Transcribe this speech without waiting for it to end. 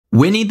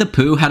Winnie the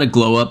Pooh had a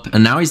glow up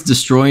and now he's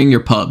destroying your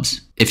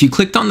pubs. If you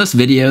clicked on this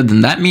video,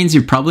 then that means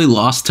you've probably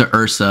lost to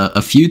Ursa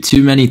a few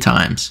too many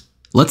times.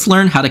 Let's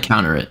learn how to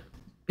counter it.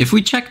 If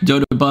we check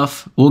Dota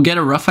buff, we'll get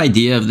a rough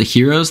idea of the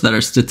heroes that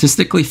are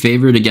statistically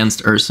favored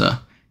against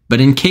Ursa.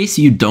 But in case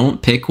you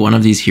don't pick one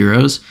of these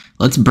heroes,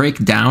 let's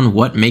break down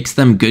what makes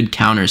them good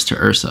counters to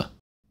Ursa.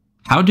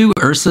 How do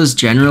Ursas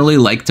generally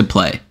like to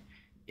play?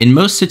 In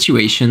most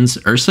situations,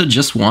 Ursa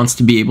just wants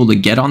to be able to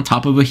get on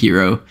top of a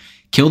hero,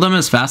 kill them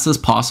as fast as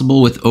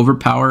possible with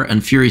overpower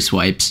and fury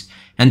swipes,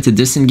 and to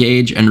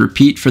disengage and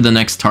repeat for the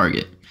next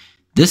target.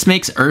 This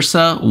makes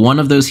Ursa one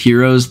of those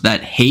heroes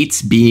that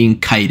hates being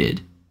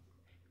kited.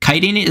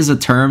 Kiting is a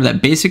term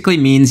that basically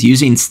means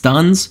using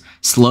stuns,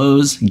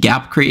 slows,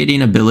 gap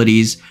creating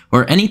abilities,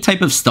 or any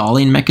type of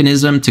stalling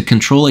mechanism to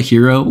control a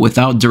hero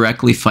without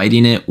directly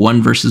fighting it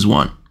 1 versus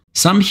 1.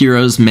 Some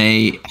heroes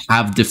may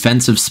have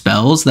defensive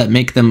spells that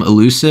make them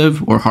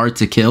elusive or hard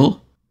to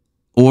kill,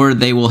 or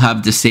they will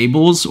have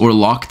disables or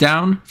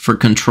lockdown for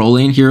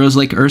controlling heroes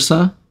like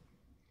Ursa,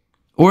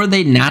 or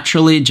they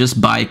naturally just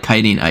buy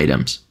kiting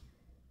items.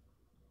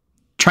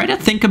 Try to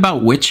think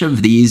about which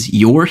of these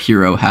your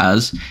hero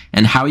has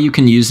and how you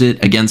can use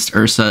it against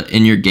Ursa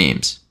in your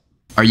games.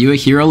 Are you a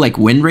hero like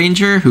Wind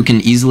Ranger who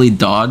can easily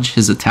dodge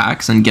his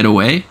attacks and get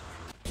away?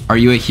 Are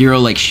you a hero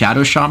like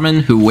Shadow Shaman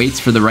who waits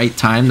for the right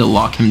time to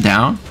lock him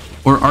down?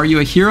 Or are you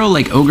a hero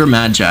like Ogre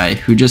Magi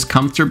who just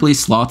comfortably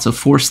slots a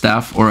Force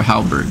Staff or a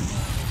Halberd?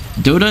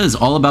 Dota is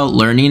all about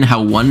learning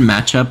how one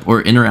matchup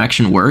or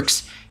interaction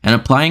works and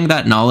applying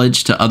that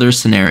knowledge to other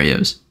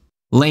scenarios.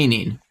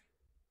 Laning.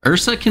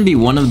 Ursa can be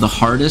one of the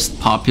hardest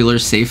popular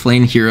safe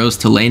lane heroes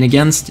to lane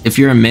against if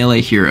you're a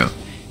melee hero.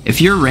 If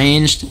you're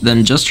ranged,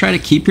 then just try to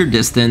keep your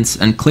distance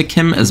and click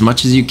him as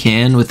much as you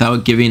can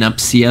without giving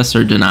up CS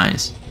or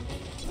denies.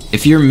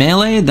 If you're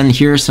melee, then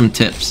here are some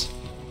tips.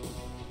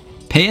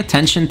 Pay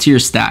attention to your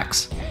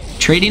stacks.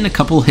 Trading a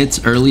couple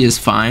hits early is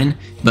fine,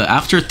 but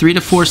after 3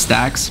 to 4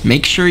 stacks,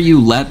 make sure you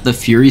let the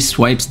Fury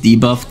Swipes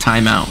debuff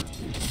time out.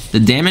 The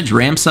damage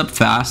ramps up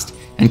fast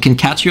and can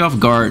catch you off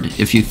guard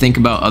if you think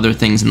about other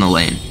things in the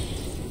lane.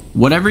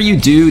 Whatever you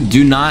do,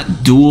 do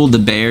not duel the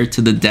bear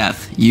to the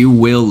death. You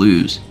will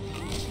lose.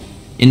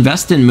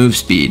 Invest in move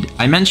speed.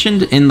 I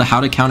mentioned in the How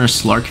to Counter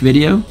Slark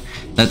video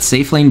that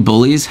safe lane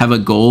bullies have a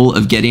goal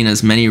of getting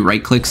as many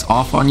right clicks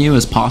off on you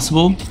as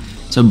possible,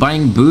 so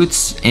buying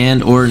boots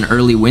and or an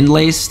early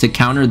Windlace to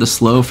counter the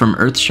slow from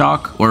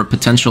Earthshock or a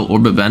potential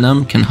Orb of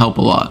Venom can help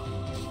a lot.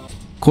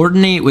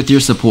 Coordinate with your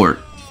support.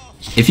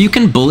 If you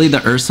can bully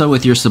the Ursa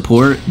with your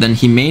support, then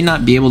he may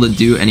not be able to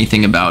do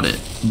anything about it.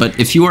 But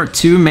if you are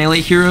two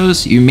melee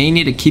heroes, you may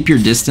need to keep your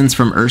distance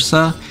from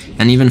Ursa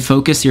and even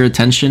focus your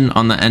attention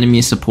on the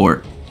enemy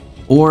support.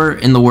 Or,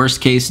 in the worst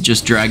case,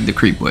 just drag the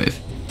creep wave.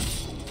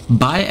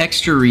 Buy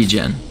extra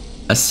regen.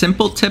 A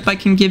simple tip I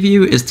can give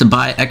you is to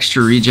buy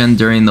extra regen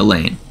during the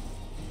lane.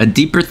 A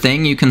deeper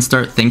thing you can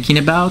start thinking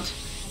about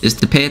is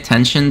to pay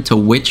attention to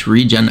which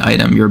regen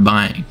item you're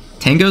buying.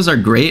 Tangos are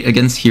great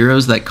against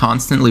heroes that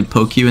constantly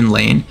poke you in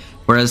lane,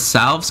 whereas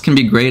salves can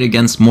be great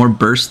against more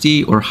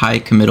bursty or high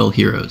committal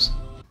heroes.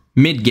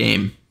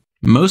 Mid-game.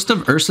 Most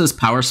of Ursa's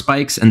power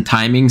spikes and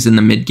timings in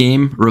the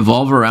mid-game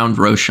revolve around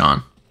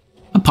Roshan.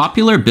 A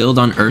popular build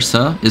on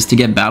Ursa is to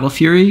get Battle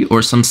Fury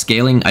or some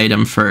scaling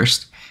item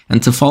first,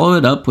 and to follow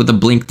it up with a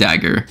Blink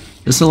Dagger.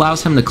 This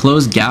allows him to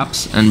close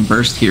gaps and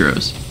burst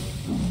heroes.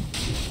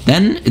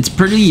 Then, it's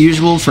pretty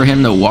usual for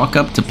him to walk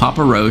up to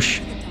Papa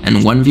Roche and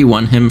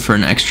 1v1 him for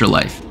an extra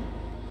life.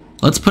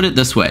 Let's put it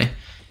this way.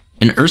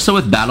 An Ursa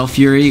with Battle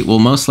Fury will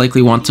most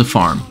likely want to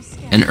farm.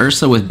 An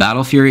Ursa with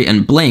Battle Fury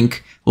and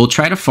Blink will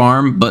try to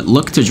farm but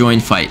look to join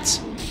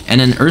fights.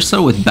 And an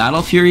Ursa with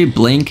Battle Fury,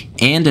 Blink,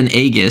 and an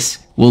Aegis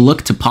will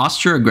look to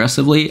posture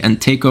aggressively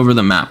and take over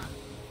the map.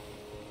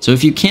 So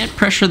if you can't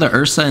pressure the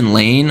Ursa in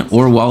lane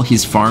or while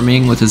he's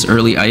farming with his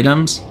early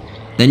items,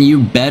 then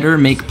you better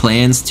make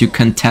plans to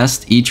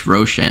contest each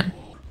Roshan.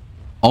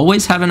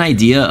 Always have an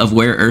idea of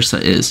where Ursa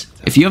is.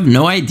 If you have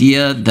no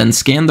idea, then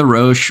scan the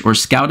Roche or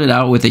scout it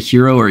out with a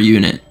hero or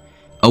unit.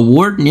 A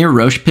ward near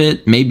Roche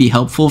Pit may be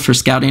helpful for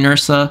scouting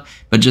Ursa,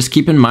 but just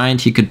keep in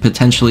mind he could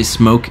potentially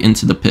smoke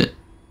into the pit.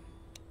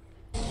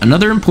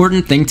 Another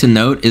important thing to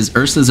note is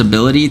Ursa's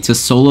ability to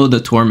solo the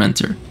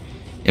Tormentor.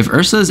 If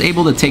Ursa is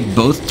able to take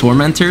both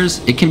Tormentors,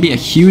 it can be a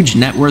huge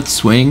net worth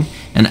swing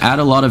and add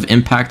a lot of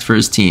impact for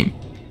his team.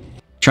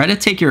 Try to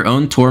take your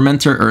own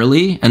Tormentor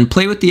early and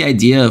play with the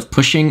idea of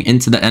pushing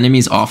into the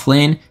enemy's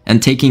offlane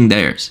and taking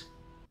theirs.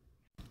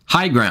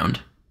 Highground.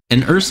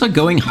 An Ursa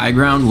going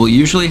Highground will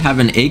usually have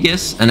an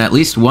Aegis and at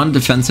least one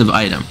defensive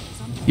item.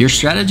 Your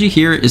strategy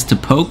here is to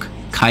poke,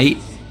 kite,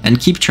 and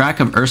keep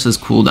track of Ursa's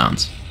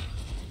cooldowns.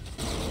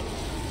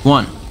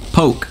 1.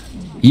 Poke.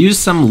 Use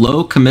some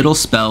low committal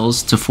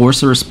spells to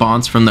force a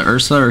response from the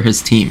Ursa or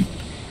his team.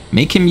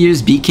 Make him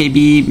use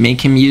BKB,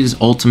 make him use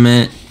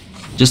ultimate,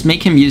 just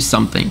make him use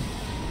something.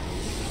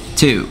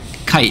 2.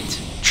 Kite.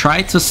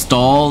 Try to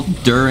stall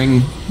during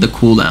the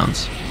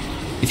cooldowns.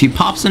 If he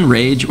pops in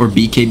Rage or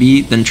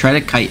BKB, then try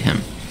to kite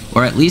him,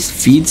 or at least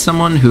feed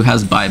someone who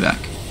has buyback.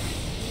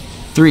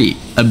 3.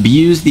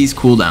 Abuse these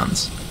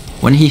cooldowns.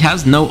 When he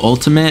has no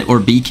ultimate or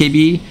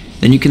BKB,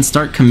 then you can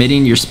start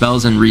committing your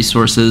spells and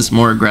resources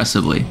more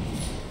aggressively.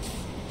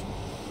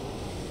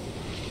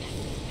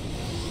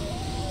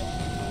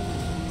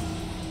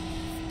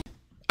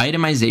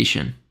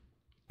 Itemization.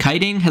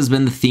 Kiting has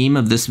been the theme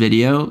of this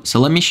video, so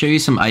let me show you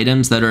some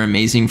items that are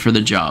amazing for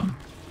the job.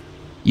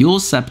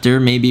 Yule's Scepter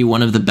may be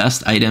one of the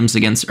best items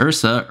against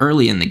Ursa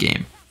early in the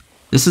game.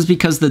 This is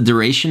because the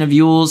duration of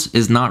Yules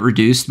is not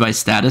reduced by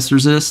status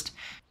resist.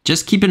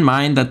 Just keep in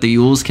mind that the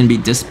Yules can be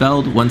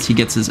dispelled once he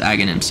gets his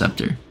Aghanim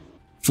Scepter.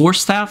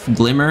 Force Staff,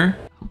 Glimmer,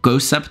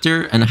 Ghost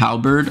Scepter, and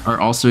Halberd are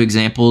also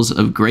examples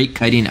of great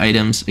kiting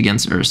items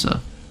against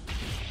Ursa.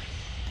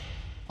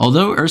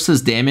 Although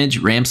Ursa's damage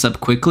ramps up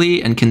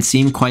quickly and can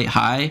seem quite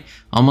high,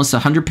 almost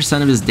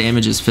 100% of his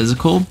damage is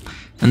physical,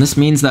 and this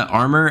means that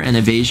armor and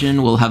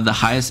evasion will have the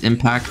highest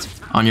impact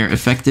on your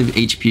effective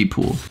HP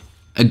pool.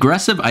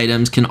 Aggressive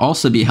items can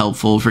also be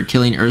helpful for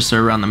killing Ursa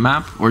around the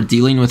map or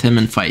dealing with him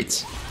in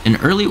fights. An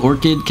early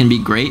Orchid can be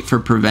great for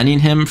preventing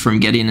him from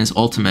getting his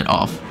ultimate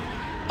off.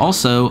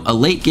 Also, a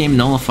late game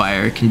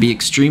nullifier can be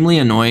extremely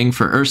annoying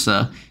for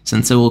Ursa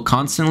since it will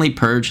constantly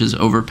purge his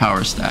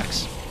overpower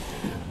stacks.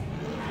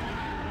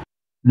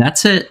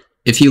 That's it.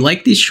 If you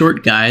like these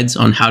short guides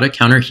on how to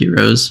counter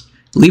heroes,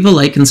 leave a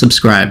like and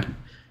subscribe.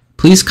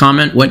 Please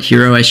comment what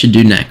hero I should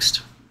do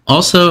next.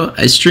 Also,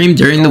 I stream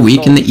during the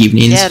week in the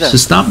evenings, so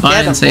stop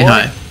by and say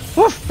hi.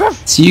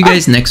 See you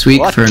guys next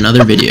week for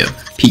another video.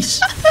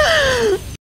 Peace.